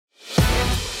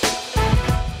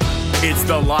It's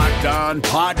the Locked On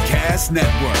Podcast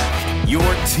Network, your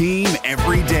team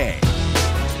every day.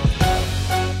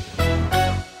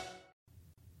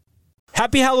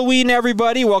 Happy Halloween,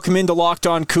 everybody. Welcome into Locked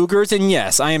On Cougars. And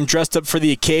yes, I am dressed up for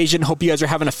the occasion. Hope you guys are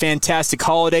having a fantastic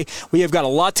holiday. We have got a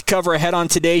lot to cover ahead on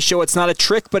today's show. It's not a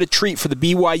trick, but a treat for the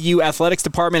BYU Athletics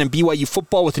Department and BYU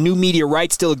football with new media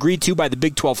rights still agreed to by the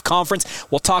Big 12 Conference.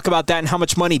 We'll talk about that and how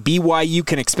much money BYU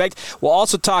can expect. We'll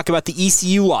also talk about the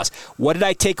ECU loss. What did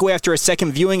I take away after a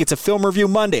second viewing? It's a Film Review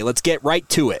Monday. Let's get right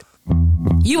to it.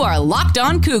 You are Locked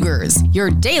On Cougars, your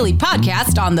daily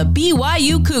podcast on the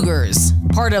BYU Cougars.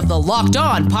 Part of the Locked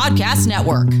On Podcast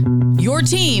Network. Your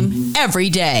team every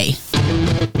day.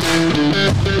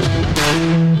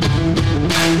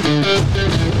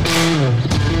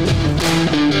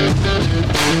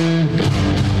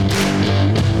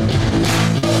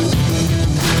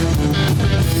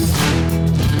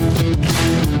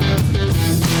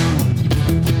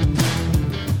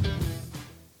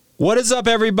 What is up,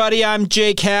 everybody? I'm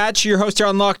Jake Hatch, your host here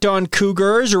on Locked On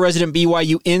Cougars, your resident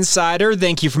BYU insider.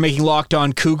 Thank you for making Locked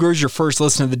On Cougars your first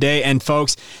listen of the day. And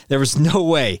folks, there was no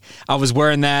way I was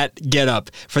wearing that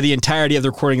getup for the entirety of the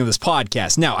recording of this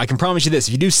podcast. Now, I can promise you this.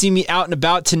 If you do see me out and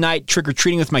about tonight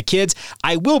trick-or-treating with my kids,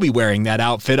 I will be wearing that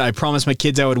outfit. I promised my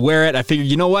kids I would wear it. I figured,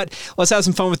 you know what? Let's have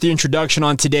some fun with the introduction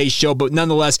on today's show. But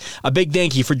nonetheless, a big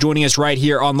thank you for joining us right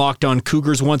here on Locked On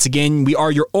Cougars. Once again, we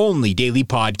are your only daily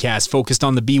podcast focused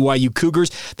on the BYU Cougars.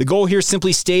 The goal here,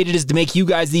 simply stated, is to make you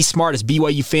guys the smartest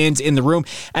BYU fans in the room.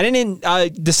 I didn't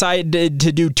decide to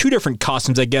do two different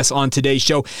costumes, I guess, on today's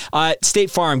show.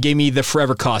 State Farm gave me the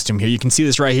forever costume here. You can see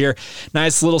this right here.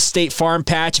 Nice little State Farm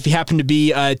patch. If you happen to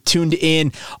be tuned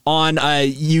in on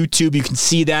YouTube, you can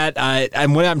see that.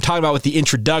 And what I'm talking about with the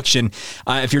introduction,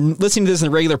 if you're listening to this in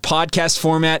a regular podcast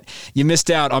format, you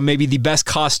missed out on maybe the best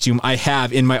costume I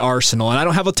have in my arsenal. And I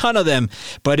don't have a ton of them,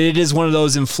 but it is one of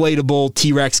those inflatable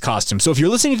T-Rex costumes. So if you're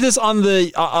listening to this on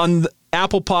the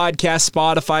Apple Podcast,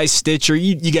 Spotify, Stitcher,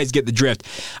 you guys get the drift.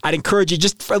 I'd encourage you,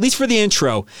 just at least for the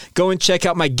intro, go and check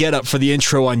out my getup for the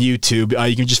intro on YouTube.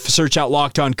 You can just search out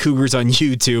Locked On Cougars on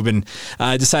YouTube, and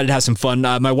decided to have some fun.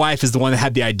 My wife is the one that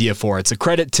had the idea for it. So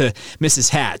credit to Mrs.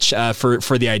 Hatch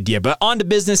for the idea. But on to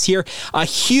business here. A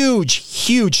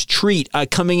huge treat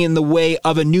coming in the way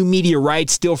of a new media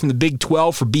rights deal from the Big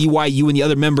 12 for BYU and the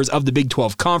other members of the Big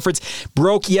 12 Conference.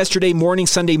 Broke yesterday morning,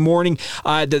 Sunday morning.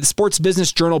 The Sports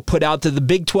Business Journal put out that the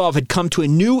Big 12 had come to a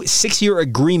new 6-year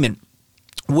agreement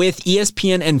with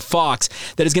ESPN and Fox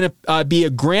that is going to be a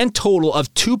grand total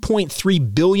of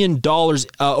 $2.3 billion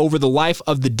over the life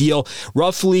of the deal.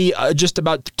 Roughly just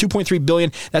about $2.3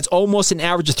 billion. That's almost an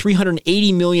average of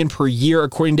 $380 million per year,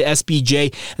 according to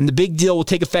SBJ. And the big deal will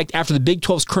take effect after the Big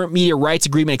 12's current media rights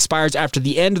agreement expires after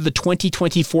the end of the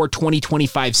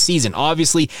 2024-2025 season.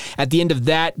 Obviously, at the end of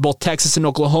that, both Texas and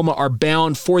Oklahoma are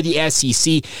bound for the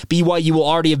SEC. BYU will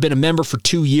already have been a member for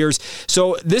 2 years.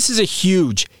 So this is a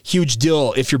huge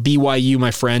deal if you're BYU, my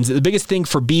friends. The biggest thing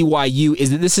for BYU is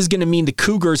that this is going to mean the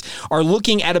Cougars are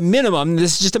looking at a minimum,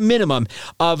 this is just a minimum,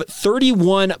 of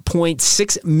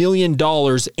 $31.6 million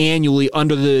annually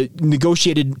under the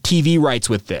negotiated TV rights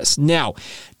with this. Now,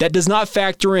 that does not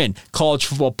factor in college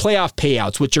football playoff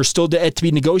payouts, which are still to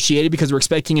be negotiated because we're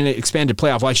expecting an expanded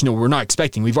playoff. Well, actually, no, we're not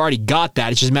expecting. We've already got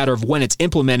that. It's just a matter of when it's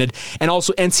implemented. And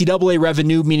also NCAA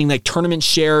revenue, meaning like tournament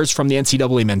shares from the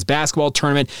NCAA men's basketball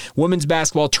tournament, women's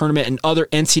basketball tournament, and other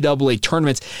NCAA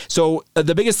tournaments. So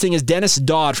the biggest thing is Dennis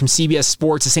Dodd from CBS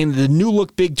Sports is saying that the new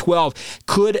look Big 12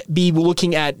 could be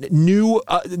looking at the new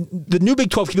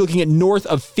Big 12 could be looking at north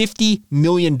of $50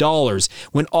 million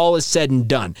when all is said and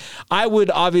done. I would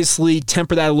obviously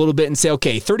temper that a little bit and say,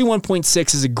 okay,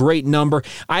 31.6 is a great number.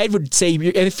 I would say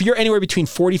if you're anywhere between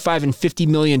 $45 and $50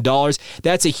 million,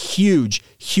 that's a huge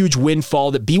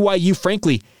windfall that BYU,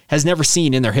 frankly, has never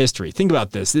seen in their history. Think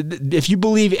about this. If you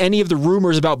believe any of the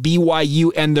rumors about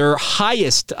BYU and their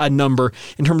highest number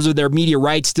in terms of their media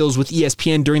rights deals with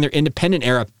ESPN during their independent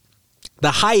era, the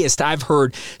highest I've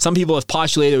heard, some people have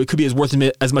postulated it could be worth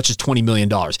as much as $20 million.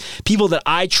 People that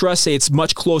I trust say it's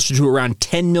much closer to around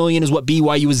 $10 million is what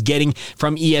BYU is getting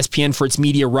from ESPN for its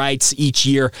media rights each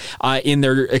year in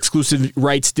their exclusive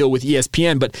rights deal with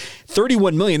ESPN. But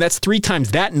 $31 million, that's 3 times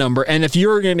that number. And if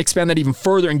you're going to expand that even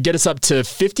further and get us up to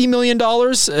 $50 million,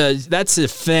 that's a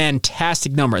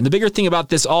fantastic number. And the bigger thing about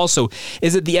this also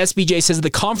is that the SBJ says that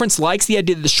the conference likes the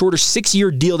idea that the shorter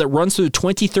 6-year deal that runs through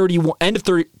the end of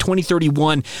 2031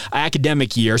 2030-2031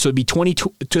 academic year. So it'd be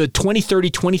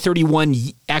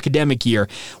 2030-2031 academic year.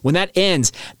 When that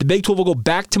ends, the Big 12 will go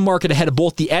back to market ahead of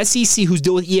both the SEC, whose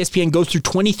deal with ESPN goes through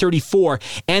 2034,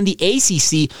 and the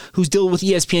ACC, whose deal with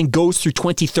ESPN goes through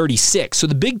 2036. So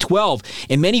the Big 12,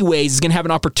 in many ways, is going to have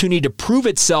an opportunity to prove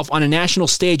itself on a national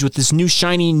stage with this new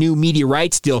shiny new media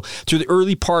rights deal through the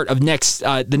early part of the next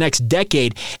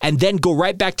decade, and then go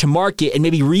right back to market and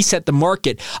maybe reset the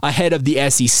market ahead of the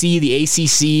SEC, the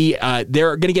ACC.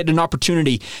 They're going to get an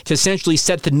opportunity to essentially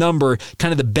set the number,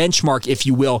 kind of the benchmark, if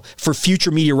you will, for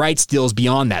future media rights deals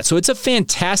beyond that. So it's a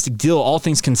fantastic deal, all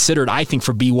things considered, I think,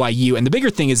 for BYU. And the bigger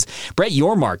thing is Brett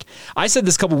Yormark. I said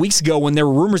this a couple weeks ago when there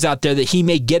were rumors out there that he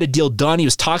may get a deal done. He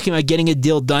was talking about getting a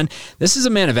deal done. This is a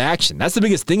man of action. That's the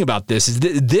biggest thing about this.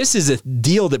 This is a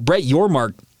deal that Brett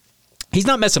Yormark, he's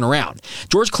not messing around.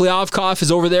 George Kliavkoff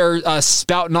is over there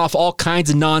spouting off all kinds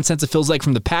of nonsense, it feels like,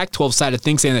 from the Pac-12 side of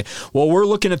things, saying that, well, we're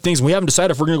looking at things and we haven't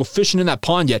decided if we're going to go fishing in that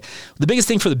pond yet. The biggest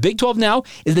thing for the Big 12 now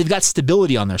is they've got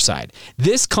stability on their side.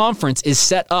 This conference is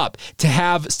set up to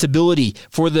have stability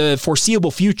for the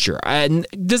foreseeable future. And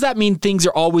does that mean things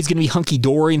are always going to be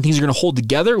hunky-dory and things are going to hold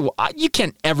together? Well, you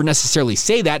can't ever necessarily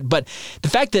say that, but the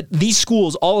fact that these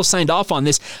schools all have signed off on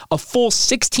this a full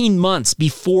 16 months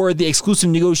before the exclusive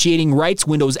negotiating rights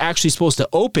window is actually supposed to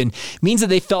open means that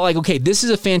they felt like, okay, this is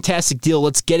a fantastic deal.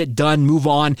 Let's get it done, move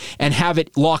on, and have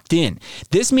it locked in.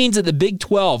 This means that the Big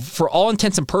 12, for all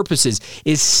intents and purposes,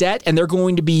 is set, and they're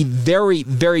going to be very,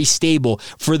 very stable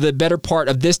for the better part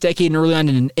of this decade and early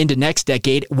on into next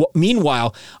decade.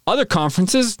 Meanwhile, other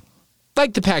conferences,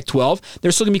 like the Pac-12,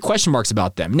 there's still going to be question marks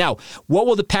about them. Now, what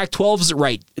will the Pac-12's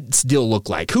rights deal look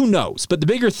like? Who knows? But the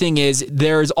bigger thing is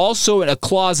there's also a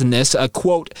clause in this, a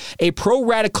quote, a pro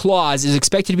rata clause is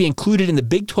expected to be included in the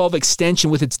Big 12 extension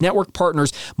with its network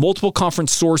partners, multiple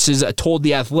conference sources told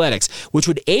The Athletics, which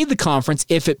would aid the conference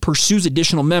if it pursues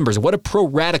additional members. What a pro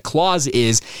rata clause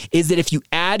is that if you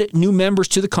add new members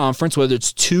to the conference, whether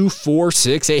it's 2, 4,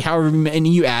 6, 8, however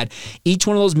many you add, each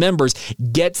one of those members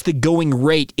gets the going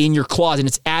rate in your clause, and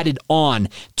it's added on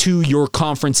to your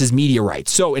conference's media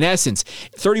rights. So in essence,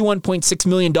 $31.6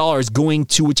 million going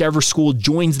to whichever school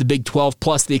joins the Big 12,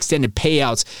 plus the extended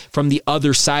payouts from the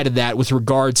other side of that with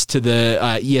regards to the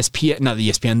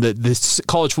the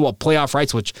college football playoff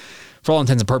rights, which for all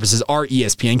intents and purposes are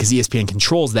ESPN, because ESPN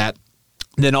controls that.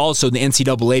 Then also the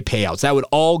NCAA payouts. That would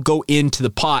all go into the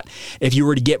pot if you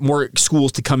were to get more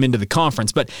schools to come into the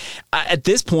conference. But at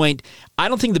this point, I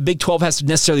don't think the Big 12 has to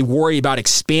necessarily worry about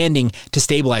expanding to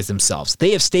stabilize themselves.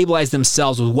 They have stabilized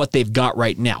themselves with what they've got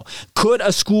right now. Could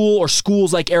a school or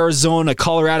schools like Arizona,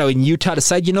 Colorado, and Utah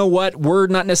decide, you know what, we're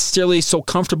not necessarily so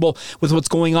comfortable with what's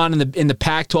going on in the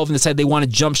Pac-12 and decide they want to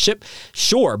jump ship?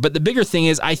 Sure. But the bigger thing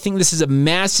is I think this is a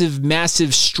massive,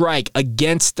 massive strike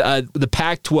against the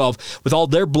Pac-12 with all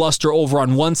their bluster over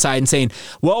on one side and saying,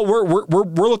 well,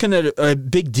 we're looking at a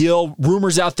big deal.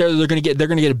 Rumors out there that they're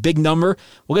going to get a big number.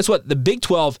 Well, guess what? The Big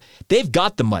 12, they've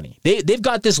got the money. They've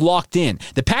got this locked in.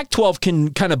 The Pac-12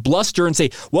 can kind of bluster and say,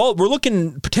 well, we're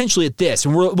looking potentially at this,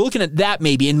 and we're looking at that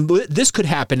maybe, and this could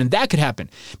happen, and that could happen.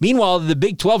 Meanwhile, the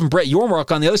Big 12 and Brett Yormark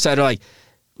on the other side are like,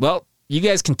 well, you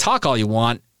guys can talk all you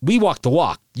want. We walk the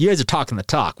walk. You guys are talking the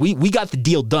talk. We got the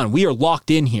deal done. We are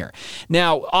locked in here.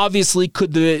 Now, obviously,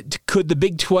 could the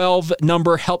Big 12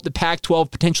 number help the Pac-12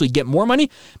 potentially get more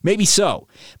money? Maybe so.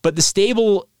 But the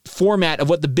stable format of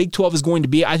what the Big 12 is going to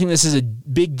be, I think this is a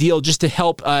big deal just to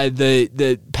help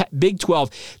the Big 12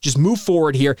 just move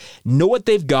forward here, know what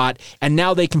they've got, and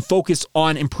now they can focus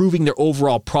on improving their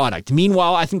overall product.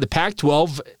 Meanwhile, I think the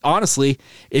Pac-12, honestly,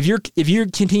 if you're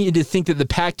continuing to think that the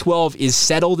Pac-12 is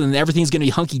settled and everything's going to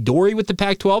be hunky-dory with the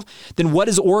Pac-12, then what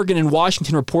is Oregon and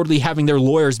Washington reportedly having their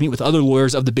lawyers meet with other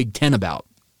lawyers of the Big Ten about?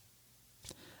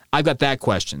 I've got that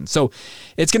question. So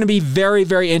it's going to be very,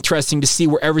 very interesting to see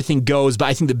where everything goes. But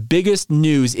I think the biggest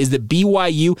news is that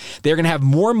BYU, they're going to have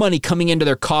more money coming into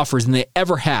their coffers than they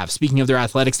ever have. Speaking of their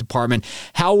athletics department,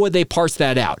 how would they parse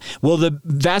that out? Will the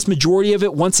vast majority of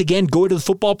it, once again, go to the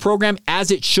football program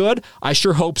as it should? I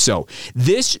sure hope so.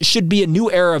 This should be a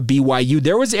new era of BYU.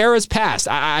 There was eras past.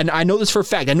 I know this for a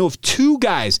fact. I know of two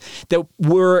guys that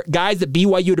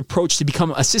BYU had approached to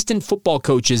become assistant football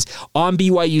coaches on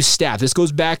BYU's staff. This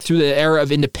goes back through the era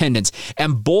of independence.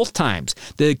 And both times,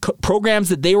 the programs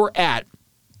that they were at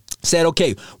said,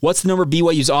 okay, what's the number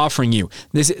BYU's offering you?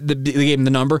 They gave them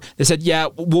the number. They said, yeah,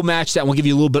 we'll match that and we'll give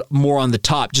you a little bit more on the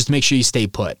top just to make sure you stay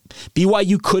put.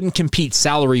 BYU couldn't compete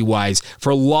salary-wise for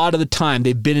a lot of the time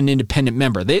they've been an independent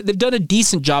member. They've done a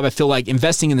decent job, I feel like,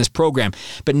 investing in this program.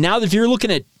 But now if you're looking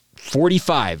at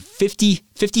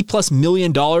 $50 plus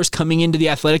million coming into the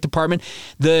athletic department.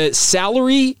 The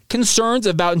salary concerns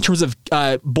about in terms of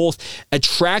both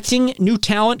attracting new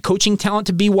talent, coaching talent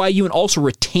to BYU, and also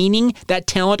retaining that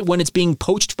talent when it's being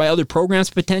poached by other programs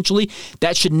potentially,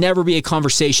 that should never be a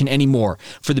conversation anymore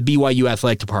for the BYU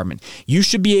athletic department. You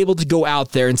should be able to go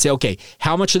out there and say, okay,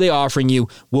 how much are they offering you?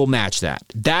 We'll match that.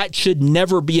 That should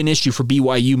never be an issue for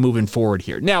BYU moving forward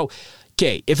here. Now,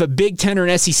 okay, if a Big Ten or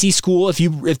an SEC school,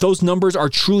 if those numbers are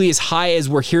truly as high as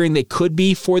we're hearing they could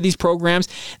be for these programs,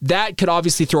 that could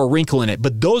obviously throw a wrinkle in it.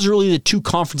 But those are really the two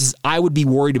conferences I would be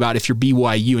worried about if you're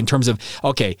BYU in terms of,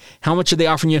 okay, how much are they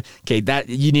offering you? Okay, that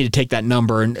you need to take that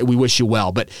number, and we wish you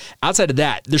well. But outside of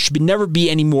that, there should never be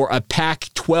any more a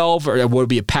Pac-12 or what would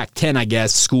be a Pac-10, I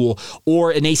guess, school or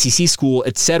an ACC school,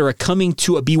 etc., coming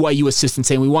to a BYU assistant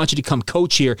saying, we want you to come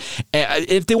coach here.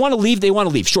 If they want to leave, they want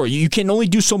to leave. Sure, you can only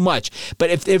do so much. But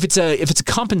if it's a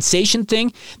compensation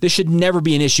thing, this should never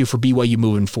be an issue for BYU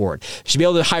moving forward. They should be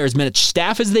able to hire as much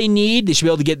staff as they need. They should be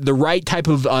able to get the right type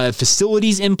of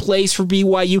facilities in place for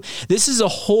BYU. This is a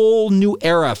whole new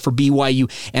era for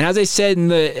BYU. And as I said in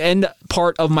the end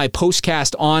part of my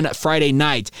postcast on Friday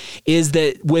night, is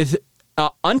that with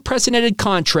unprecedented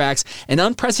contracts and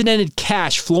unprecedented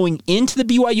cash flowing into the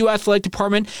BYU athletic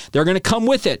department, they're going to come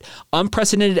with it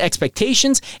unprecedented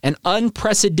expectations and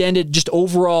unprecedented just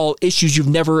overall issues you've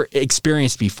never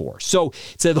experienced before. So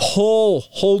it's a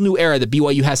whole new era that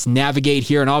BYU has to navigate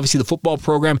here, and obviously the football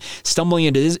program stumbling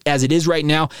into this as it is right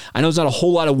now. I know there's not a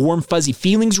whole lot of warm, fuzzy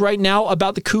feelings right now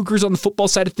about the Cougars on the football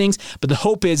side of things, but the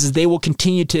hope is they will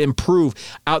continue to improve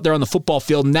out there on the football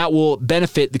field, and that will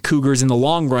benefit the Cougars in the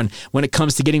long run when it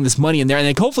comes to getting this money in there.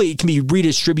 And hopefully it can be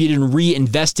redistributed and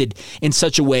reinvested in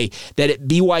such a way that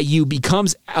BYU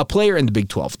becomes a player in the Big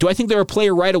 12. Do I think they're a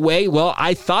player right away? Well,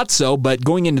 I thought so, but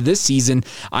going into this season,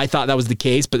 I thought that was the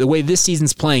case. But the way this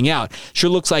season's playing out, sure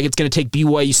looks like it's going to take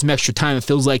BYU some extra time, it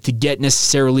feels like, to get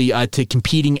necessarily to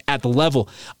competing at the level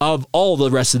of all the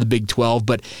rest of the Big 12.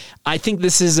 But I think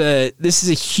this is a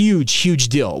huge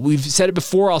deal. We've said it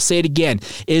before, I'll say it again,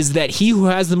 is that he who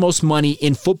has the most money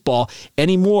in football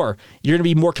anymore, you're going to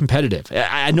be more competitive.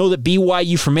 I know that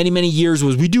BYU for many years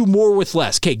was, we do more with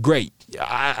less. Okay, great.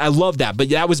 I love that, but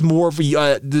that was more of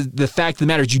the fact of the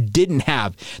matter is you didn't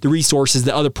have the resources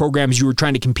that other programs you were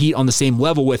trying to compete on the same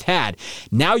level with had.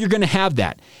 Now you're going to have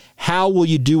that. How will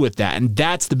you do with that? And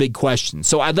that's the big question.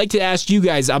 So I'd like to ask you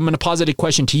guys, I'm going to posit a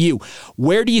question to you.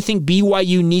 Where do you think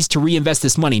BYU needs to reinvest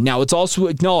this money? Now, it's also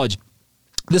acknowledged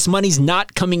this money's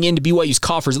not coming into BYU's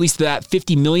coffers, at least that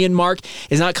 $50 million mark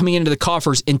is not coming into the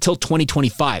coffers until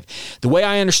 2025. The way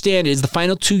I understand it is the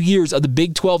final 2 years of the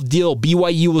Big 12 deal,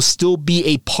 BYU will still be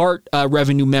a part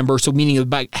revenue member, so meaning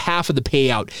about half of the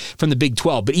payout from the Big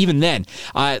 12. But even then,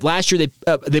 last year, they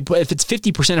if it's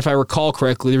 50%, if I recall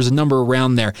correctly, there's a number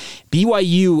around there.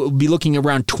 BYU will be looking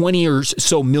around $20 or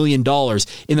so million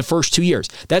in the first 2 years.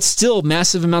 That's still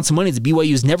massive amounts of money that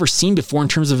BYU has never seen before in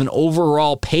terms of an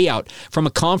overall payout from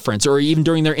a conference or even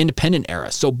during their independent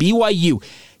era. So BYU,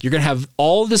 you're going to have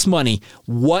all of this money.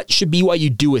 What should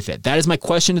BYU do with it? That is my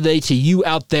question today to you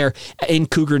out there in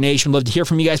Cougar Nation. Love to hear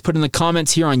from you guys. Put in the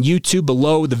comments here on YouTube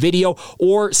below the video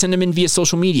or send them in via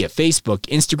social media, Facebook,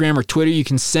 Instagram, or Twitter. You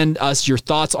can send us your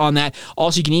thoughts on that.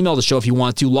 Also, you can email the show if you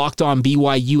want to,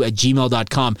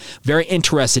 lockedonbyu@gmail.com. Very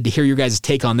interested to hear your guys'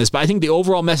 take on this. But I think the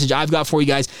overall message I've got for you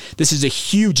guys, this is a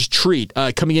huge treat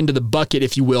coming into the bucket,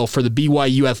 if you will, for the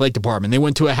BYU athletic department. They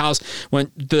went to a house,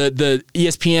 the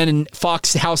ESPN and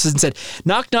Fox houses and said,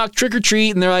 knock, knock, trick or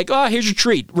treat. And they're like, oh, here's your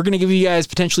treat. We're going to give you guys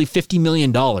potentially $50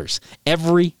 million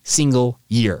every single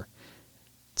year.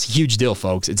 It's a huge deal,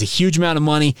 folks. It's a huge amount of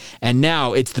money. And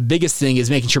now it's the biggest thing is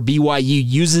making sure BYU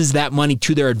uses that money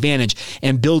to their advantage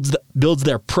and builds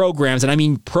their programs. And I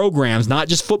mean programs, not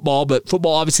just football, but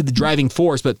football, obviously the driving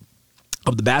force, but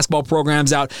of the basketball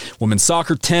programs out, women's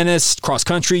soccer, tennis, cross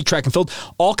country, track and field,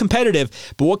 all competitive.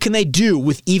 But what can they do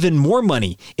with even more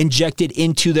money injected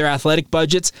into their athletic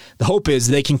budgets? The hope is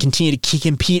they can continue to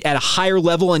compete at a higher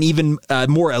level and even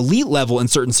more elite level in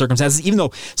certain circumstances, even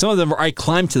though some of them are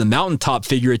climbed to the mountaintop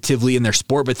figuratively in their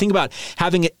sport. But think about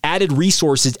having added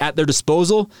resources at their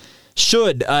disposal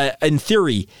should, in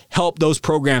theory, help those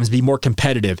programs be more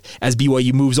competitive as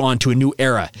BYU moves on to a new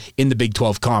era in the Big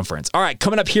 12 Conference. All right,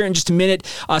 coming up here in just a minute,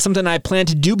 something I plan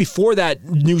to do before that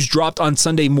news dropped on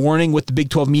Sunday morning with the Big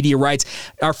 12 media rights,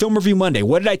 our Film Review Monday.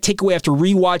 What did I take away after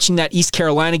rewatching that East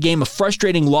Carolina game? A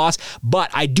frustrating loss,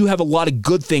 but I do have a lot of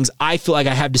good things I feel like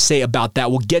I have to say about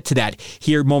that. We'll get to that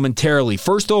here momentarily.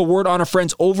 First, though, a word on our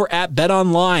friends over at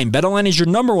BetOnline. BetOnline is your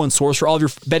number one source for all of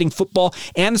your betting football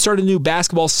and the start of the new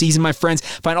basketball season, my friends.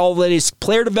 Find all the latest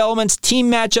player developments, team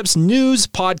matchups, news,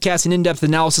 podcasts, and in-depth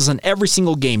analysis on every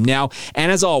single game now.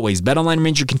 And as always, BetOnline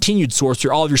remains your continued source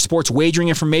for all of your sports wagering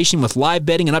information with live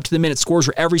betting and up-to-the-minute scores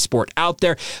for every sport out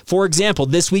there. For example,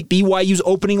 this week, BYU's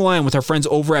opening line with our friends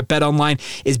over at BetOnline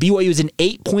is BYU is an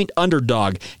 8-point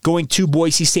underdog going to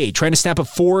Boise State, trying to snap a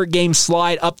 4-game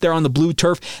slide up there on the blue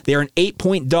turf. They are an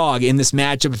 8-point dog in this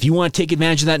matchup. If you want to take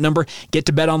advantage of that number, get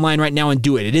to BetOnline right now and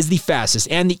do it. It is the fastest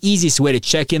and the easiest way to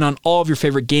check in on all of your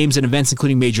favorite games and events,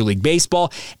 including Major League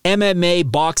Baseball, MMA,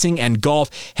 boxing, and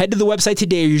golf. Head to the website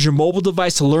today or use your mobile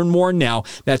device to learn more now.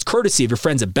 That's courtesy of your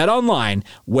friends at BetOnline,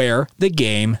 where the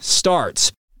game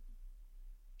starts.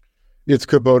 It's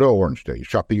Kubota Orange Day.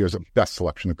 Shop the year's best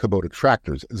selection of Kubota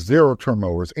tractors, zero-turn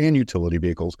mowers, and utility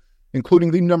vehicles,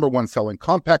 including the #1 selling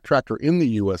compact tractor in the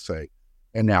USA.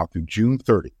 And now through June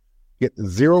 30, get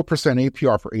 0%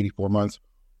 APR for 84 months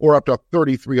or up to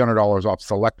 $3,300 off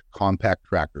select compact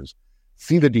tractors.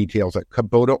 See the details at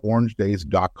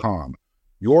KubotaOrangeDays.com.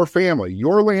 Your family,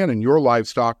 your land, and your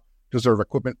livestock deserve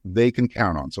equipment they can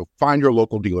count on. So find your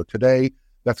local dealer today.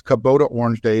 That's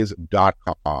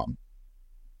KubotaOrangeDays.com.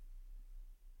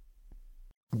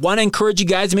 Want to encourage you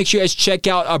guys to make sure you guys check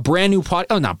out a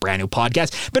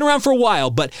podcast. Been around for a while,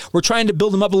 but we're trying to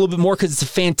build them up a little bit more because it's a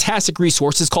fantastic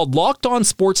resource. It's called Locked On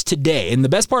Sports Today. And the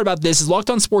best part about this is Locked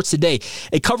On Sports Today,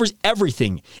 it covers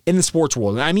everything in the sports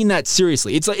world. And I mean that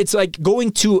seriously. It's like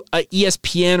going to a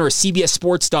ESPN or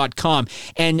CBSSports.com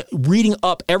and reading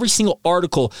up every single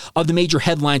article of the major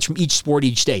headlines from each sport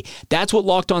each day. That's what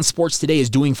Locked On Sports Today is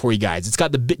doing for you guys. It's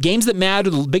got the games that matter,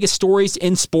 the biggest stories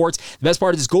in sports. The best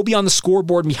part is go beyond the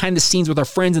scoreboard behind the scenes with our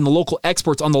friends and the local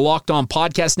experts on the Locked On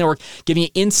Podcast Network, giving you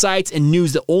insights and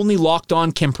news that only Locked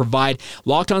On can provide.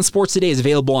 Locked On Sports Today is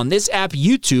available on this app,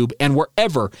 YouTube, and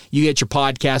wherever you get your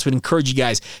podcast. Would encourage you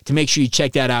guys to make sure you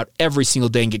check that out every single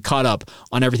day and get caught up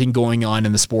on everything going on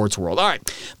in the sports world. All right,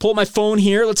 pull up my phone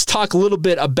here. Let's talk a little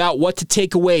bit about what to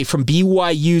take away from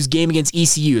BYU's game against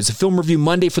ECU. It's a film review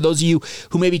Monday for those of you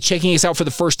who may be checking us out for the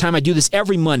first time. I do this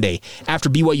every Monday after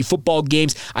BYU football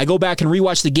games. I go back and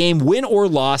rewatch the game, win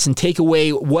or loss, and take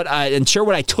away and share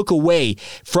what I took away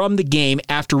from the game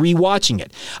after rewatching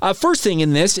it. First thing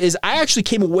in this is I actually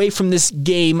came away from this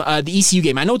game, the ECU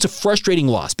game. I know it's a frustrating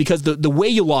loss because the way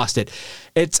you lost it,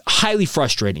 it's highly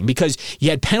frustrating because you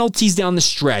had penalties down the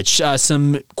stretch,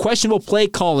 some questionable play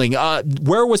calling,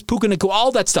 where was Puka Nacua,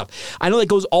 all that stuff. I know that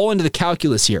goes all into the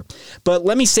calculus here, but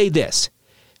let me say this.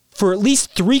 For at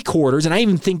least 3 quarters, and I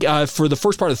even think for the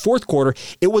first part of the fourth quarter,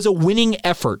 it was a winning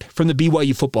effort from the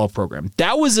BYU football program.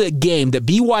 That was a game that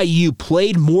BYU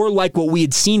played more like what we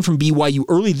had seen from BYU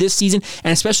early this season,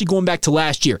 and especially going back to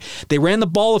last year. They ran the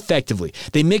ball effectively.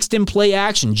 They mixed in play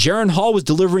action. Jaron Hall was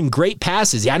delivering great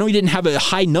passes. I know he didn't have a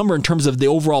high number in terms of the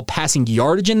overall passing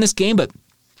yardage in this game, but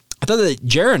I thought that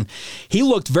Jaron, he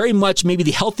looked very much maybe the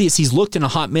healthiest he's looked in a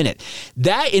hot minute.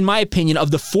 That, in my opinion,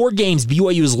 of the 4 games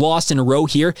BYU has lost in a row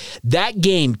here, that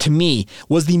game, to me,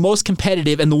 was the most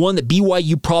competitive and the one that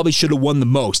BYU probably should have won the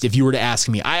most, if you were to ask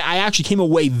me. I actually came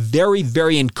away very,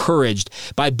 very encouraged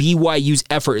by BYU's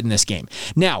effort in this game.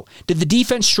 Now, did the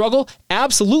defense struggle?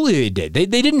 Absolutely they did. They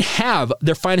didn't have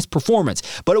their finest performance,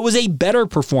 but it was a better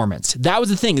performance. That was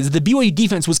the thing, is the BYU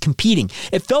defense was competing.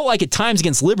 It felt like at times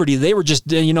against Liberty, they were just,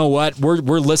 what,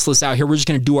 we're listless out here. We're just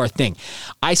going to do our thing.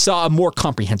 I saw a more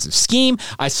comprehensive scheme.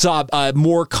 I saw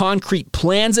more concrete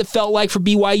plans, it felt like, for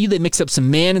BYU. They mixed up some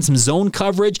man and some zone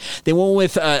coverage. They went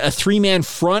with a 3-man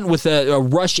front with a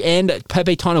rush end,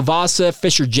 Pepe Tonavasa,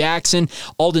 Fisher Jackson,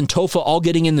 Alden Tofa all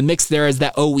getting in the mix there as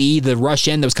that OE, the rush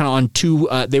end that was kind of on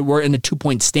 2, they were in a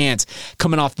 2-point stance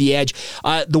coming off the edge.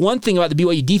 The one thing about the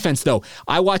BYU defense, though,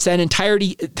 I watched that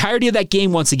entirety of that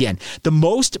game once again. The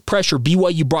most pressure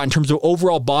BYU brought in terms of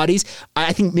overall bodies,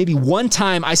 I think maybe one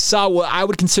time I saw what I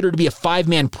would consider to be a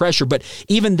 5-man pressure, but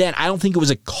even then, I don't think it was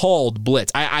a called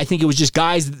blitz. I think it was just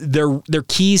guys, their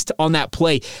keys on that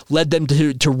play led them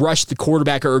to rush the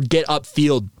quarterback or get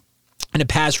upfield and a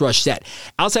pass rush set.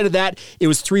 Outside of that, it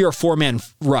was 3 or 4-man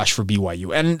rush for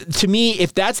BYU. And to me,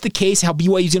 if that's the case, how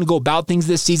BYU is going to go about things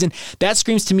this season, that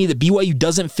screams to me that BYU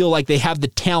doesn't feel like they have the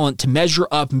talent to measure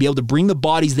up and be able to bring the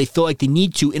bodies they feel like they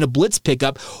need to in a blitz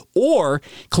pickup, or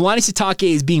Kalani Sitake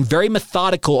is being very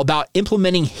methodical about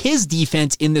implementing his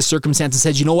defense in this circumstance and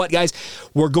says, you know what, guys,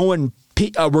 we're building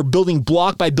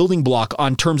block by building block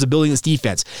on terms of building this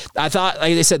defense. I thought,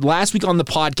 like I said last week on the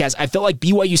podcast, I felt like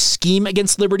BYU's scheme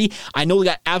against Liberty, I know they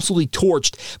got absolutely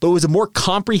torched, but it was a more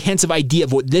comprehensive idea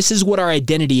of this is what our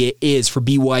identity is for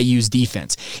BYU's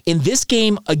defense. In this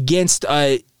game against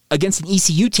against an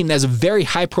ECU team that has a very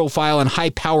high-profile and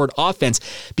high-powered offense,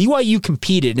 BYU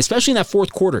competed, and especially in that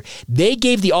fourth quarter. They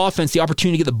gave the offense the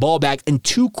opportunity to get the ball back in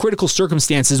two critical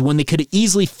circumstances when they could have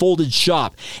easily folded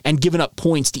shop and given up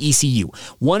points to ECU.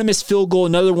 One a missed field goal,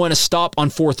 another one a stop on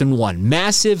 4th and 1.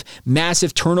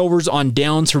 Massive turnovers on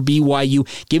downs for BYU,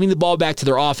 giving the ball back to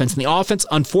their offense. And the offense,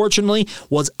 unfortunately,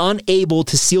 was unable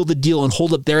to seal the deal and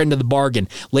hold up their end of the bargain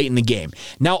late in the game.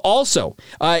 Now, also,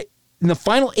 in the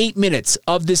final 8 minutes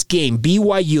of this game,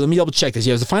 BYU, let me double check this.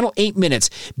 Yeah, it was the final 8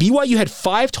 minutes. BYU had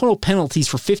 5 total penalties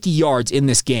for 50 yards in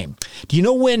this game. Do you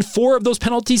know when 4 of those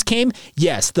penalties came?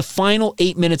 Yes, the final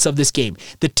 8 minutes of this game.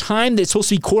 The time that's supposed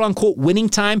to be quote-unquote winning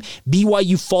time,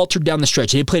 BYU faltered down the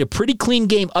stretch. They played a pretty clean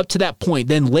game up to that point.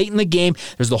 Then late in the game,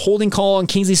 there's the holding call on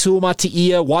Kingsley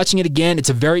Suamataia. Watching it again,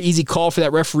 it's a very easy call for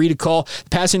that referee to call.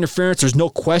 Pass interference, there's no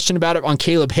question about it on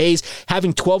Caleb Hayes.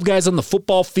 Having 12 guys on the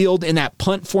football field in that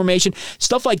punt formation,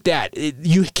 stuff like that.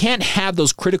 You can't have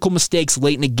those critical mistakes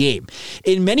late in the game.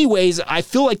 In many ways, I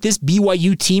feel like this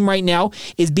BYU team right now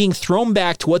is being thrown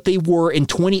back to what they were in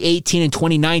 2018 and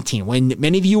 2019, when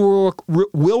many of you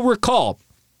will recall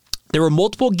there were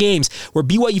multiple games where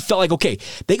BYU felt like, okay,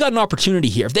 they got an opportunity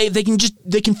here. If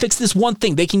they can fix this one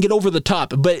thing, they can get over the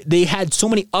top. But they had so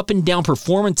many up and down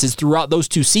performances throughout those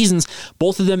 2 seasons,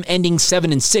 both of them ending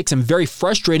 7-6, and very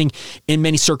frustrating in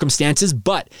many circumstances.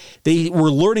 But they were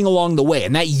learning along the way,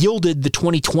 and that yielded the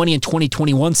 2020 and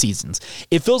 2021 seasons.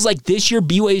 It feels like this year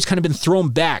BYU's kind of been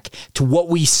thrown back to what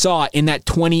we saw in that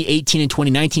 2018 and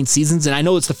 2019 seasons. And I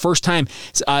know it's the first time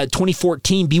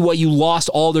 2014 BYU lost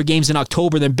all their games in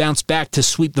October, then bounced back to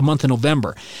sweep the month of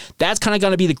November. That's kind of going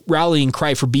to be the rallying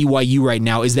cry for BYU right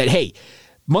now, is that, hey,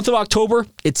 month of October,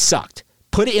 it sucked.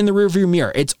 Put it in the rearview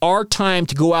mirror. It's our time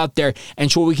to go out there and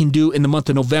show what we can do in the month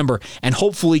of November and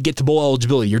hopefully get to bowl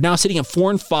eligibility. You're now sitting at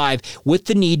 4-5 with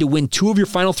the need to win 2 of your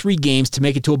final 3 games to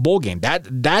make it to a bowl game.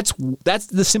 That's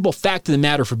the simple fact of the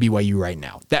matter for BYU right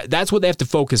now. That's what they have to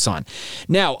focus on.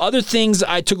 Now, other things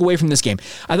I took away from this game.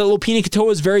 I thought Lopini Katoa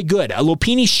was very good.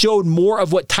 Lopini showed more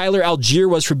of what Tyler Algier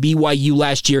was for BYU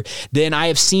last year than I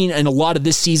have seen in a lot of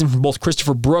this season from both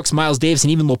Christopher Brooks, Miles Davis,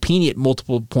 and even Lopini at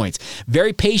multiple points.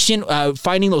 Very patient,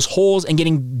 finding those holes and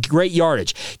getting great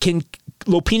yardage. Can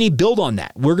Lopini build on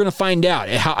that? We're going to find out.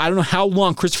 I don't know how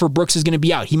long Christopher Brooks is going to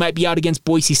be out. He might be out against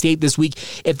Boise State this week.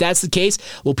 If that's the case,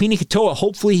 Lopini Katoa,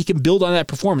 hopefully he can build on that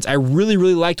performance. I really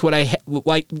liked what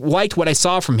I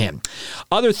saw from him.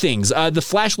 Other things, the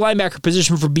flash linebacker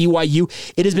position for BYU,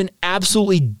 it has been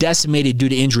absolutely decimated due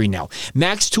to injury now.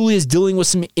 Max Tooley is dealing with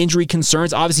some injury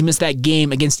concerns. Obviously missed that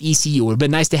game against ECU. It would have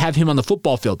been nice to have him on the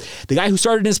football field. The guy who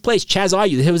started in his place, Chaz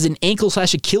Ayu, it was an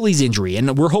ankle/Achilles injury,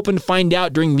 and we're hoping to find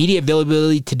out during media availability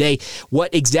today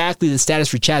what exactly the status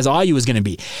for Chaz Ayu is going to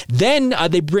be. Then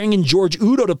they bring in George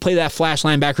Udo to play that flash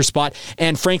linebacker spot,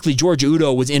 and frankly, George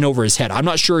Udo was in over his head. I'm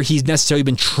not sure he's necessarily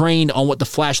been trained on what the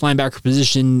flash linebacker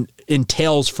position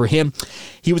entails for him.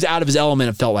 He was out of his element,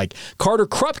 it felt like. Carter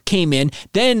Krupp came in,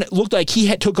 then looked like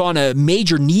he took on a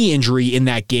major knee injury in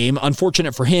that game.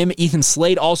 Unfortunate for him. Ethan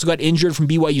Slade also got injured from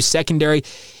BYU secondary.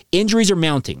 Injuries are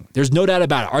mounting. There's no doubt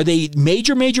about it. Are they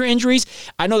major injuries?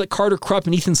 I know that Carter Krupp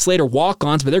and Ethan Slade are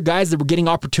walk-ons, but they're guys that were getting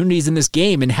opportunities in this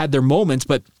game and had their moments,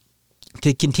 but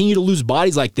to continue to lose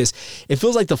bodies like this, it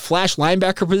feels like the flash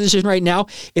linebacker position right now,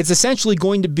 it's essentially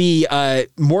going to be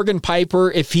Morgan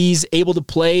Piper if he's able to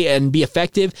play and be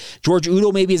effective. George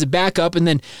Udo maybe as a backup, and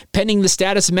then pending the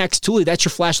status of Max Tooley, that's your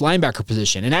flash linebacker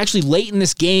position. And actually late in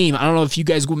this game, I don't know if you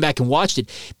guys went back and watched it,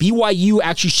 BYU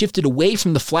actually shifted away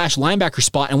from the flash linebacker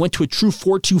spot and went to a true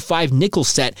 4-2-5 nickel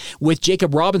set with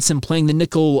Jacob Robinson playing the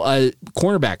nickel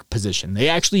cornerback position. They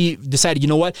actually decided, you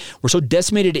know what, we're so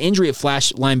decimated to injury at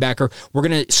flash linebacker, we're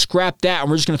going to scrap that, and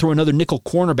we're just going to throw another nickel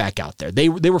cornerback out there. They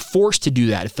were forced to do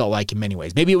that, it felt like, in many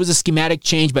ways. Maybe it was a schematic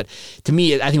change, but to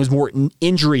me, I think it was more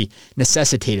injury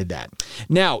necessitated that.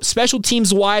 Now, special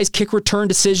teams-wise, kick return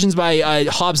decisions by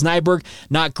Hobbs Nyberg,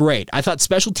 not great. I thought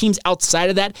special teams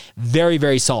outside of that,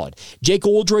 very solid. Jake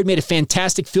Oldroyd made a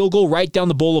fantastic field goal right down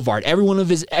the boulevard. Every one of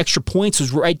his extra points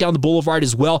was right down the boulevard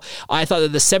as well. I thought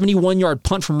that the 71-yard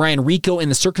punt from Ryan Rico in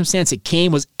the circumstance it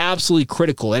came was absolutely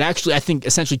critical. It actually, I think,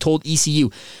 essentially told ECU,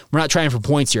 we're not trying for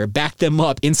points here. It backed them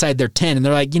up inside their 10, and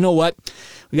they're like, you know what?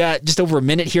 We got just over a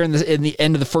minute here in the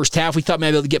end of the first half. We thought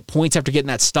maybe able to get points after getting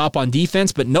that stop on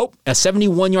defense, but nope, a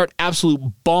 71-yard absolute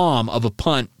bomb of a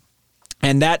punt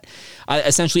And that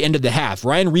essentially ended the half.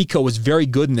 Ryan Rico was very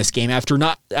good in this game after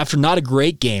not a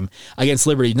great game against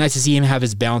Liberty. Nice to see him have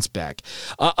his bounce back.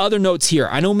 Other notes here.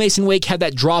 I know Mason Wake had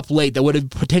that drop late that would have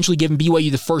potentially given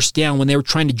BYU the first down when they were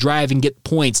trying to drive and get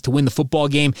points to win the football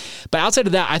game. But outside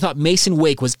of that, I thought Mason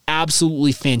Wake was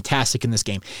absolutely fantastic in this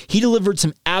game. He delivered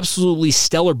some absolutely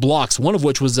stellar blocks, one of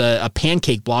which was a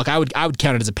pancake block. I would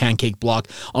count it as a pancake block.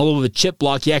 A little bit of a chip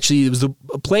block. It was a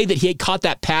play that he had caught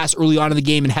that pass early on in the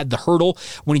game and had the hurdle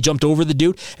when he jumped over the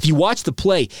dude. If you watch the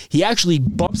play, he actually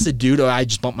bumps the dude. Oh, I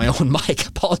just bumped my own mic.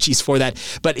 Apologies for that.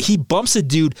 But he bumps a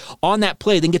dude on that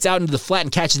play, then gets out into the flat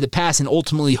and catches the pass and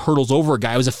ultimately hurdles over a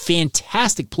guy. It was a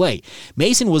fantastic play.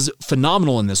 Mason was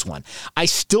phenomenal in this one. I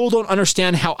still don't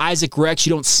understand how Isaac Rex,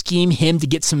 you don't scheme him to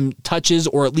get some touches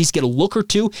or at least get a look or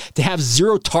two. To have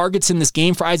 0 targets in this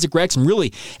game for Isaac Rex, and really,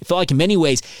 it felt like in many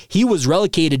ways, he was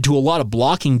relegated to a lot of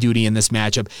blocking duty in this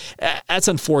matchup. That's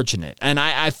unfortunate. And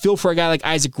I feel for a guy like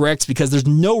Isaac Rex because there's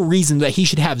no reason that he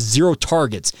should have 0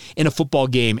 targets in a football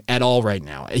game at all right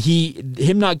now.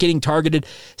 Him not getting targeted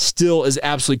still is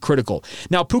absolutely critical.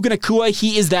 Now, Puka Nacua,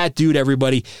 he is that dude,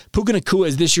 everybody. Puka Nacua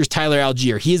is this year's Tyler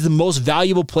Algier. He is the most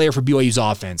valuable player for BYU's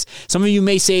offense. Some of you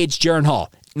may say it's Jaron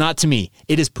Hall. Not to me.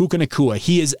 It is Puka Nacua.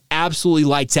 He is absolutely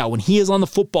lights out. When he is on the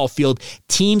football field,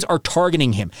 teams are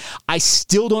targeting him. I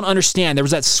still don't understand. There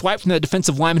was that swipe from the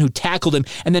defensive lineman who tackled him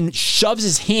and then shoves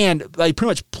his hand, like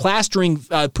pretty much plastering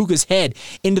Puka's head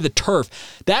into the turf.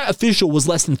 That official was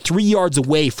less than 3 yards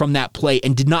away from that play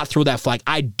and did not throw that flag.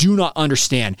 I do not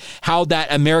understand how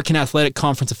that American Athletic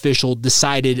Conference official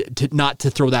decided not to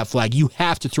throw that flag. You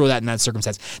have to throw that in that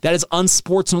circumstance. That is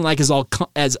unsportsmanlike as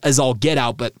all get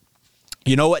out, but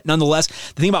you know what? Nonetheless,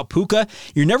 the thing about Puka,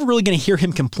 you're never really going to hear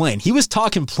him complain. He was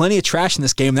talking plenty of trash in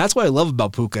this game. And that's what I love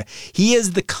about Puka. He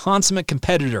is the consummate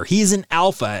competitor. He is an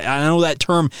alpha. I know that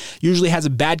term usually has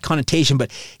a bad connotation,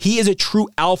 but he is a true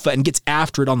alpha and gets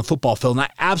after it on the football field. And I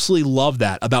absolutely love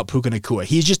that about Puka Nacua.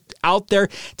 He's just out there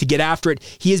to get after it.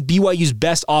 He is BYU's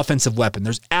best offensive weapon.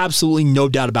 There's absolutely no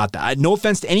doubt about that. No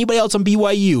offense to anybody else on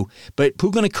BYU, but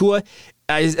Puka Nacua,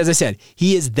 as I said,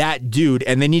 he is that dude,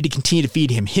 and they need to continue to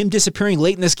feed him. Him disappearing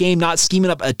late in this game, not scheming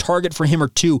up a target for him or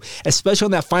two, especially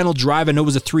on that final drive. I know it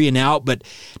was a 3 and out, but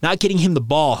not getting him the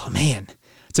ball, man,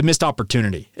 it's a missed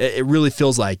opportunity. It really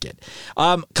feels like it.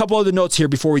 A couple other notes here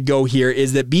before we go here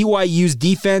is that BYU's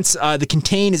defense, the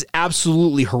contain is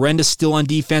absolutely horrendous still on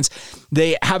defense.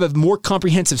 They have a more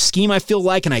comprehensive scheme, I feel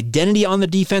like, an identity on the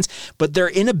defense, but their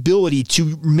inability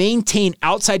to maintain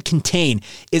outside contain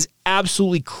is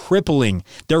absolutely crippling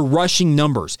their rushing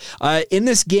numbers. In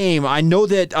this game, I know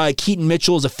that Keaton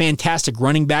Mitchell is a fantastic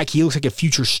running back. He looks like a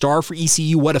future star for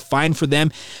ECU. What a find for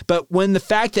them. But when the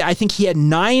fact that I think he had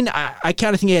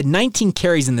 19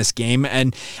 carries in this game,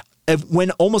 and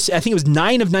when almost, I think it was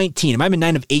 9 of 19. It might have been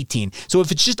 9 of 18. So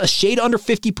if it's just a shade under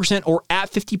 50% or at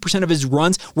 50% of his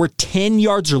runs were 10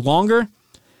 yards or longer,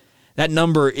 that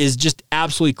number is just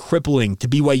absolutely crippling to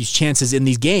BYU's chances in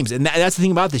these games. And that's the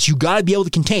thing about this. You got to be able to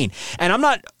contain. And I'm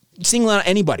not singling out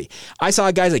anybody. I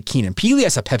saw guys like Keenan Peely. I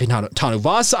saw Pepe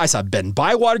Tanuvasa. I saw Ben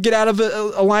Bywater get out of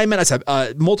alignment. I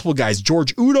saw multiple guys.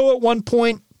 George Udo at one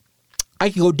point. I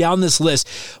can go down this list.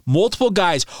 Multiple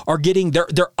guys are getting,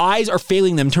 their eyes are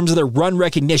failing them in terms of their run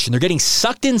recognition. They're getting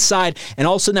sucked inside, and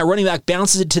all of a sudden that running back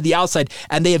bounces it to the outside,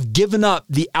 and they have given up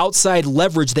the outside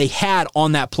leverage they had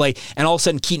on that play, and all of a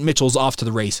sudden Keaton Mitchell's off to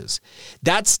the races.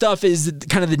 That stuff is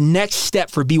kind of the next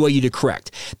step for BYU to correct.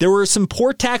 There were some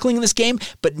poor tackling in this game,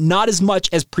 but not as much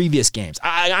as previous games.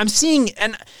 I'm seeing,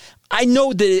 and I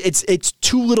know that it's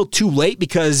too little too late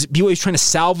because BYU is trying to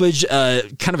salvage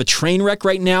kind of a train wreck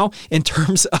right now in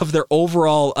terms of their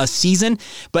overall season,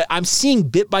 but I'm seeing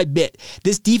bit by bit,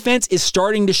 this defense is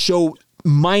starting to show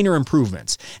minor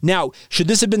improvements. Now, should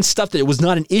this have been stuff that it was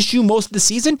not an issue most of the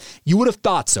season? You would have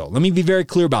thought so. Let me be very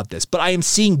clear about this. But I am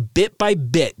seeing bit by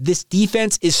bit, this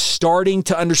defense is starting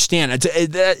to understand.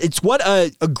 It's what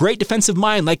a great defensive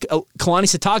mind like Kalani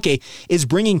Sitake is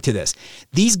bringing to this.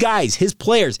 These guys, his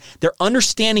players, they're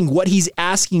understanding what he's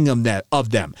asking of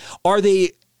them. Are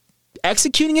they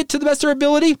executing it to the best of their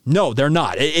ability? No, they're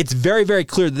not. It's very, very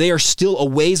clear that they are still a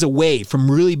ways away from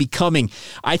really becoming,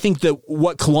 I think, that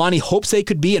what Kalani hopes they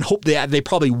could be and hope that they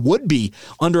probably would be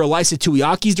under Elisa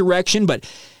Tuiaki's direction, but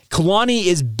Kalani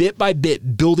is bit by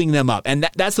bit building them up, and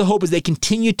that's the hope as they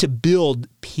continue to build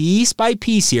piece by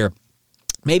piece here.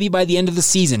 Maybe by the end of the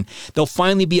season, they'll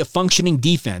finally be a functioning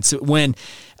defense when...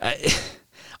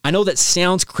 I know that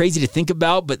sounds crazy to think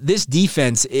about, but this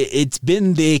defense, it's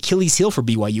been the Achilles heel for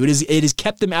BYU. It has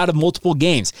kept them out of multiple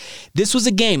games. This was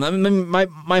a game. I mean,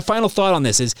 my final thought on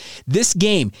this is this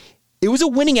game, it was a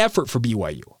winning effort for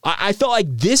BYU. I felt like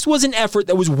this was an effort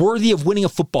that was worthy of winning a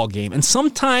football game, and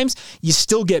sometimes you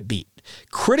still get beat.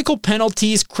 Critical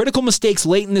penalties, critical mistakes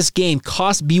late in this game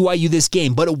cost BYU this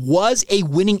game, but it was a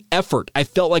winning effort, I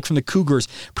felt like, from the Cougars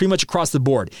pretty much across the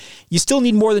board. You still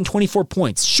need more than 24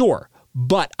 points, sure,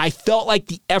 but I felt like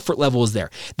the effort level was there.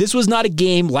 This was not a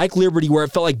game like Liberty where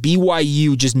it felt like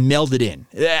BYU just melded in.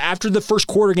 After the first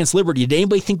quarter against Liberty, did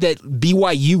anybody think that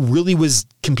BYU really was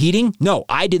competing? No,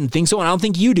 I didn't think so, and I don't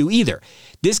think you do either.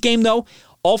 This game, though,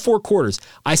 all 4 quarters,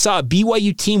 I saw a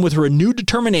BYU team with a renewed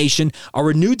determination, a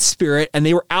renewed spirit, and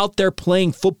they were out there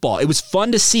playing football. It was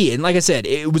fun to see, and like I said,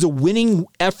 it was a winning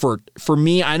effort for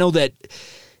me. I know that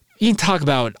you can talk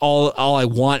about all I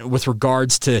want with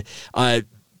regards to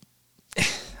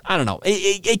I don't know.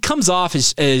 It comes off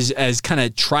as kind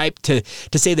of tripe to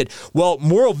say that, well,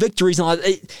 moral victories.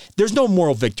 There's no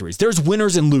moral victories. There's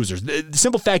winners and losers. The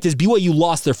simple fact is BYU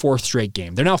lost their 4th straight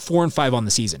game. They're now 4-5 on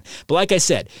the season. But like I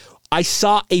said, I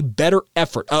saw a better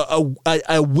effort,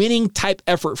 a winning type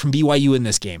effort from BYU in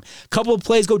this game. A couple of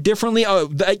plays go differently.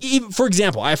 For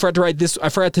example, I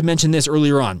forgot to mention this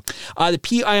earlier on. The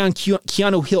PI on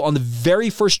Keanu Hill on the very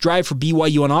first drive for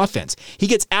BYU on offense. He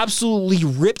gets absolutely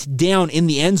ripped down in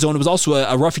the end zone. It was also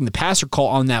a roughing the passer call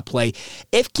on that play.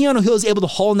 If Keanu Hill is able to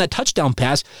haul in that touchdown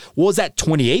pass, well, is that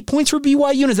 28 points for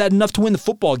BYU, and is that enough to win the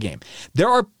football game? There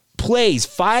are plays,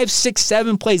 5, 6,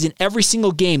 7 plays in every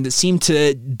single game that seem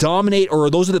to dominate, or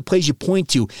those are the plays you point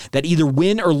to that either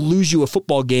win or lose you a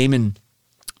football game. And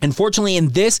unfortunately in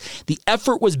this, the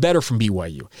effort was better from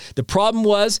BYU. The problem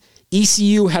was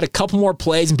ECU had a couple more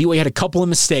plays and BYU had a couple of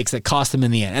mistakes that cost them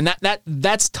in the end. And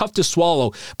that's tough to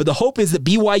swallow. But the hope is that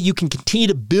BYU can continue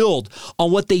to build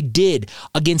on what they did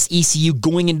against ECU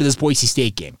going into this Boise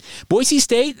State game. Boise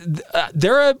State,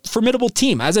 they're a formidable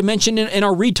team. As I mentioned in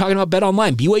our read talking about Bet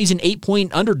Online, BYU's an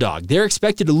 8-point underdog. They're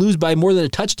expected to lose by more than a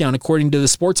touchdown according to the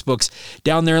sports books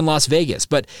down there in Las Vegas.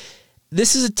 But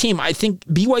this is a team, I think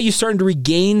BYU's starting to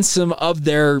regain some of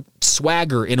their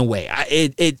swagger in a way.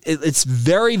 It's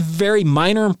very, very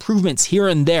minor improvements here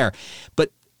and there,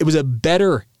 but it was a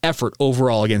better effort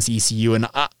overall against ECU. And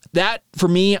that, for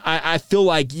me, I feel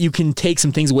like you can take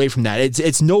some things away from that.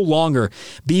 It's no longer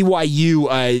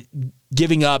BYU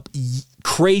giving up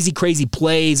crazy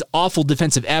plays, awful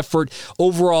defensive effort,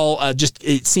 overall just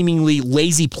seemingly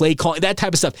lazy play calling, that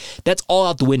type of stuff. That's all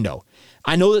out the window.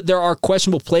 I know that there are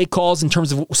questionable play calls in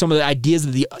terms of some of the ideas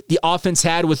that the offense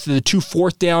had with the 2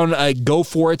 4th down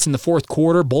go-for-its in the 4th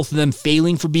quarter, both of them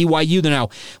failing for BYU. They're now,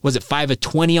 was it 5 of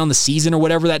 20 on the season or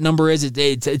whatever that number is?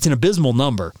 It's an abysmal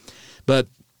number. But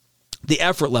the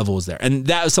effort level is there, and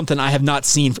that is something I have not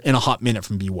seen in a hot minute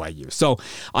from BYU. So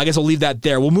I guess I'll leave that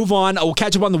there. We'll move on. We'll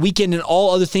catch up on the weekend and all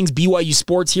other things BYU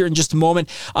sports here in just a moment.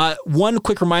 One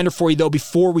quick reminder for you, though,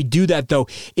 before we do that, though,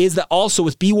 is that also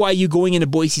with BYU going into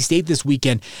Boise State this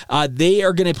weekend, they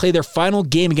are going to play their final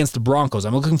game against the Broncos.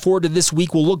 I'm looking forward to this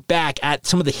week. We'll look back at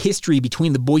some of the history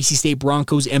between the Boise State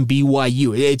Broncos and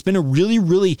BYU. It's been a really,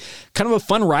 really kind of a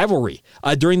fun rivalry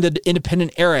during the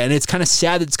independent era, and it's kind of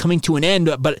sad that it's coming to an end,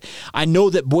 but I know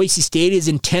that Boise State is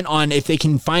intent on, if they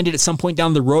can find it at some point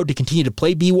down the road, to continue to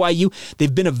play BYU.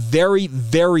 They've been a very,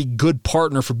 very good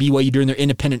partner for BYU during their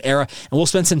independent era, and we'll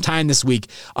spend some time this week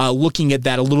looking at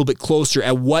that a little bit closer,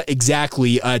 at what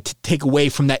exactly to take away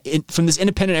from this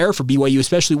independent era for BYU,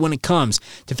 especially when it comes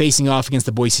to facing off against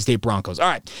the Boise State Broncos. All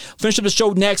right, finish up the show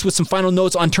next with some final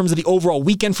notes on terms of the overall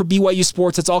weekend for BYU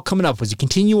sports. That's all coming up as we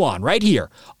continue on right here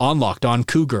on Locked On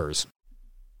Cougars.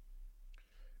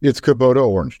 It's Kubota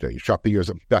Orange Day. Shop the year's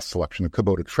best selection of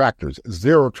Kubota tractors,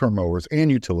 zero-turn mowers,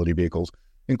 and utility vehicles,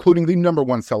 including the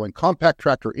 #1 selling compact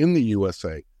tractor in the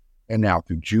USA. And now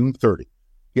through June 30,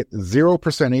 get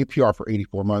 0% APR for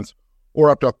 84 months or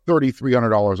up to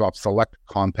 $3,300 off select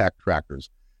compact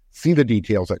tractors. See the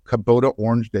details at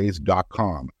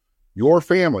KubotaOrangeDays.com. Your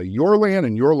family, your land,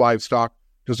 and your livestock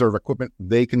deserve equipment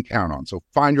they can count on. So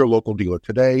find your local dealer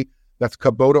today. That's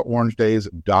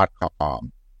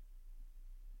KubotaOrangeDays.com.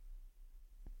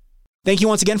 Thank you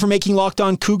once again for making Locked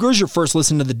On Cougars your first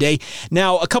listen of the day.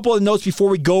 Now, a couple of notes before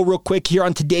we go real quick here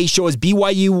on today's show is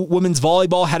BYU women's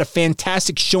volleyball had a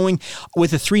fantastic showing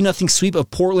with a 3-0 sweep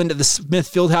of Portland at the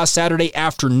Smith Fieldhouse Saturday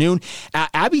afternoon.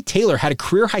 Abby Taylor had a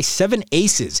career-high 7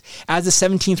 aces as the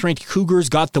 17th-ranked Cougars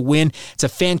got the win. It's a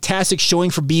fantastic showing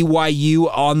for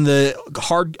BYU on the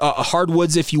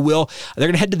hardwoods, if you will. They're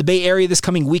going to head to the Bay Area this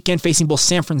coming weekend, facing both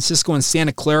San Francisco and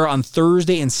Santa Clara on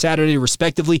Thursday and Saturday,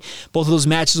 respectively. Both of those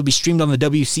matches will be streamed streamed on the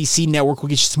WCC network. We'll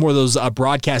get you some more of those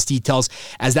broadcast details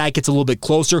as that gets a little bit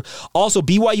closer. Also,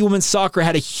 BYU women's soccer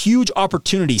had a huge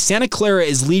opportunity. Santa Clara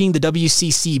is leading the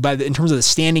WCC in terms of the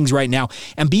standings right now,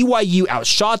 and BYU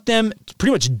outshot them,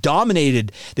 pretty much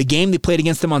dominated the game they played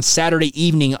against them on Saturday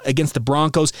evening against the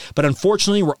Broncos, but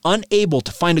unfortunately were unable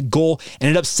to find a goal and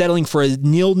ended up settling for a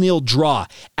 0-0 draw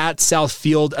at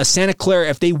Southfield. Santa Clara,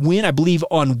 if they win, I believe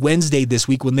on Wednesday this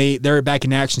week when they're back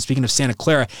in action, speaking of Santa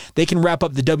Clara, they can wrap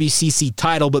up the WCC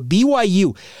title. But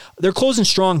BYU, they're closing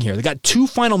strong here. They got 2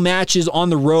 final matches on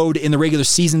the road in the regular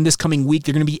season this coming week.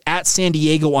 They're going to be at San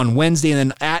Diego on Wednesday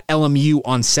and then at LMU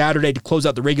on Saturday to close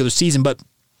out the regular season. But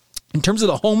in terms of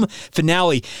the home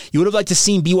finale, you would have liked to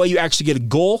seen BYU actually get a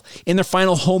goal in their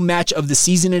final home match of the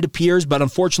season, it appears, but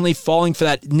unfortunately falling for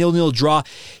that 0-0 draw.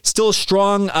 Still a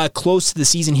strong close to the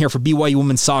season here for BYU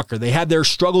women's soccer. They had their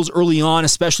struggles early on,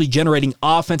 especially generating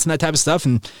offense and that type of stuff,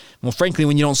 and well, frankly,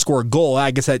 when you don't score a goal,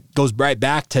 I guess that goes right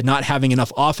back to not having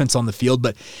enough offense on the field,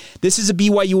 but this is a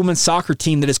BYU women's soccer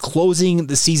team that is closing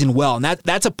the season well, and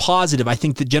that's a positive I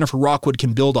think that Jennifer Rockwood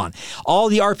can build on. All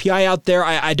the RPI out there,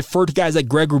 I defer to guys like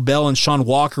Greg Rubel and Sean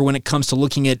Walker when it comes to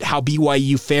looking at how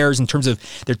BYU fares in terms of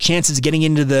their chances of getting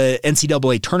into the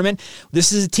NCAA tournament.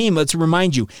 This is a team, let's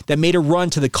remind you, that made a run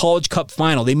to the College Cup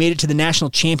final. They made it to the national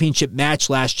championship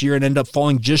match last year and ended up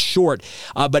falling just short.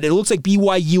 But it looks like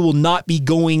BYU will not be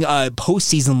going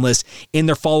postseason-less in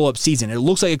their follow-up season. It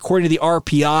looks like, according to the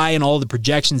RPI and all the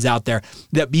projections out there,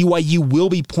 that BYU will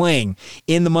be playing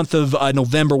in the month of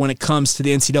November when it comes to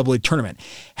the NCAA tournament.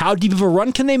 How deep of a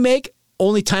run can they make?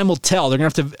 Only time will tell. They're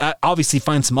going to have to obviously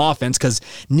find some offense because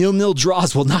 0-0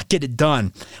 draws will not get it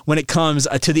done when it comes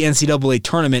to the NCAA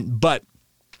tournament. But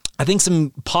I think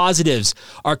some positives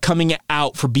are coming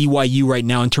out for BYU right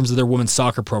now in terms of their women's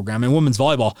soccer program, and women's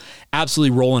volleyball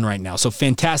absolutely rolling right now. So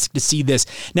fantastic to see this.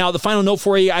 Now, the final note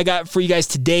I got for you guys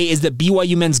today is that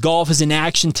BYU men's golf is in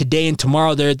action today and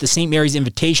tomorrow. They're at the St. Mary's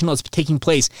Invitational. It's taking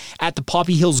place at the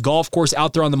Poppy Hills Golf Course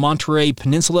out there on the Monterey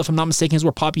Peninsula, if I'm not mistaken, is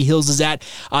where Poppy Hills is at.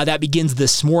 That begins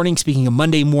this morning, speaking of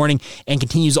Monday morning, and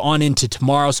continues on into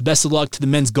tomorrow. So best of luck to the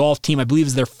men's golf team. I believe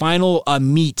is their final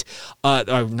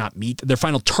their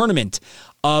final tournament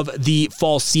of the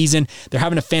fall season. They're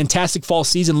having a fantastic fall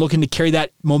season, looking to carry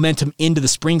that momentum into the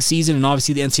spring season and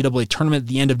obviously the NCAA tournament at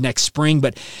the end of next spring,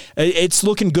 but it's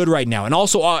looking good right now. And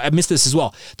also, I missed this as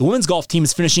well, the women's golf team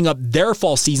is finishing up their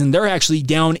fall season. They're actually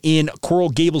down in Coral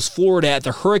Gables, Florida at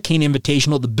the Hurricane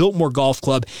Invitational, the Biltmore Golf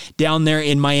Club down there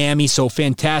in Miami, so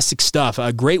fantastic stuff.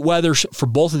 Great weather for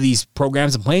both of these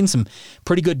programs and playing some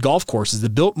pretty good golf courses. The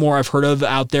Biltmore I've heard of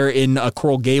out there in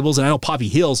Coral Gables, and I know Poppy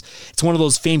Hills, it's one of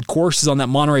those famed courses on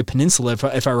that Monterey Peninsula,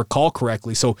 if I recall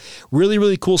correctly. So really,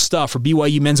 really cool stuff for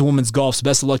BYU men's and women's golf. So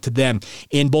best of luck to them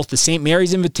in both the St.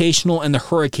 Mary's Invitational and the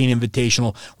Hurricane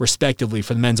Invitational, respectively,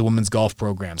 for the men's and women's golf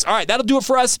programs. All right, that'll do it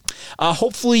for us.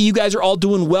 Hopefully you guys are all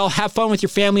doing well. Have fun with your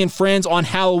family and friends on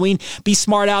Halloween. Be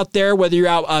smart out there, whether you're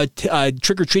out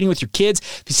trick-or-treating with your kids.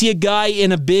 If you see a guy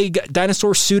in a big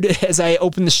dinosaur suit, as I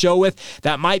opened the show with,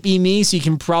 that might be me, so you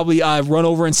can probably run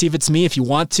over and see if it's me if you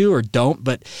want to, or don't.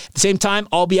 But at the same time,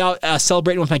 I'll be out celebrating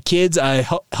with my kids,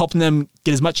 helping them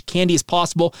get as much candy as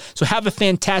possible. So have a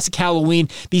fantastic Halloween.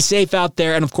 Be safe out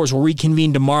there. And of course, we'll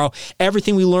reconvene tomorrow.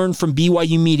 Everything we learned from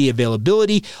BYU media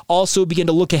availability. Also begin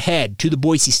to look ahead to the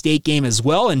Boise State game as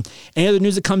well. And any other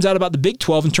news that comes out about the Big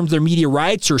 12 in terms of their media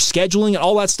rights or scheduling and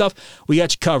all that stuff, we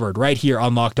got you covered right here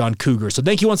on Locked On Cougars. So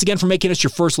thank you once again for making us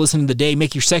your first listen of the day.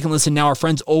 Make your second listen now. Our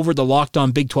friends over the Locked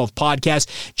On Big 12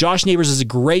 podcast. Josh Neighbors does a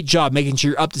great job making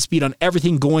sure you're up to speed on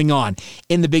everything going on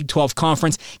in the Big 12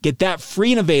 Conference. Get that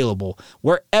free and available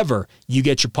wherever you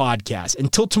get your podcasts.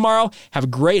 Until tomorrow, have a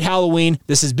great Halloween.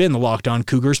 This has been the Locked On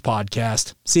Cougars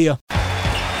podcast. See ya.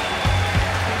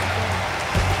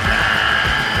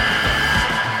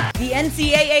 The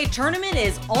NCAA tournament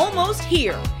is almost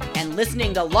here, and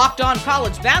listening to Locked On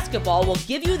College Basketball will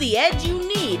give you the edge you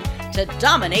need to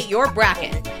dominate your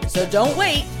bracket. So don't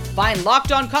wait. Find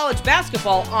Locked On College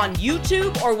Basketball on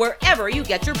YouTube or wherever you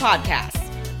get your podcasts.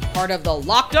 Part of the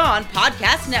Locked On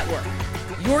Podcast Network.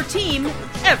 Your team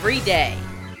every day.